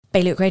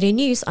Bailiwick Radio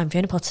News, I'm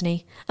Fiona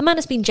Potney. A man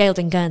has been jailed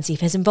in Guernsey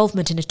for his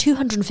involvement in a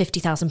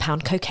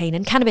 £250,000 cocaine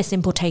and cannabis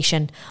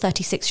importation.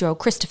 36-year-old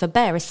Christopher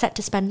Bear is set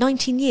to spend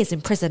 19 years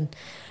in prison.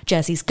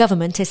 Jersey's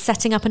government is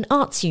setting up an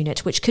arts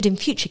unit which could in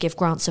future give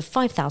grants of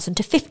 £5,000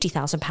 to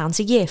 £50,000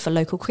 a year for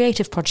local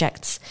creative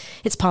projects.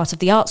 It's part of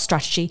the arts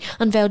strategy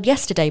unveiled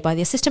yesterday by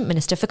the Assistant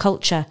Minister for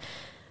Culture.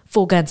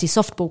 4 Guernsey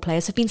softball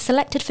players have been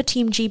selected for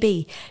Team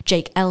GB.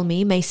 Jake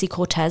Elmy, Macy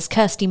Cortez,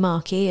 Kirsty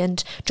Markey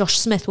and Josh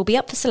Smith will be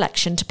up for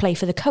selection to play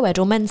for the co-ed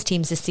or men's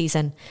teams this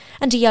season.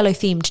 And a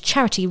yellow-themed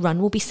charity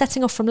run will be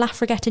setting off from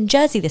Lafragette in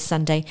Jersey this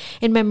Sunday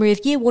in memory of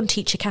Year 1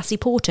 teacher Cassie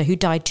Porter, who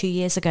died 2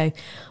 years ago.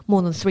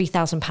 More than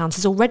 £3,000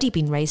 has already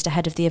been raised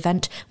ahead of the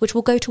event, which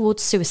will go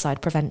towards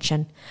suicide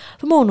prevention.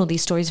 For more on all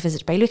these stories,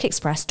 visit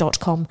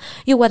bailiwickexpress.com.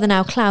 Your weather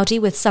now cloudy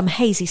with some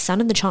hazy sun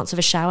and the chance of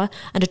a shower,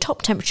 and a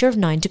top temperature of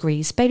 9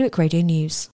 degrees. Bailiwick Radio News.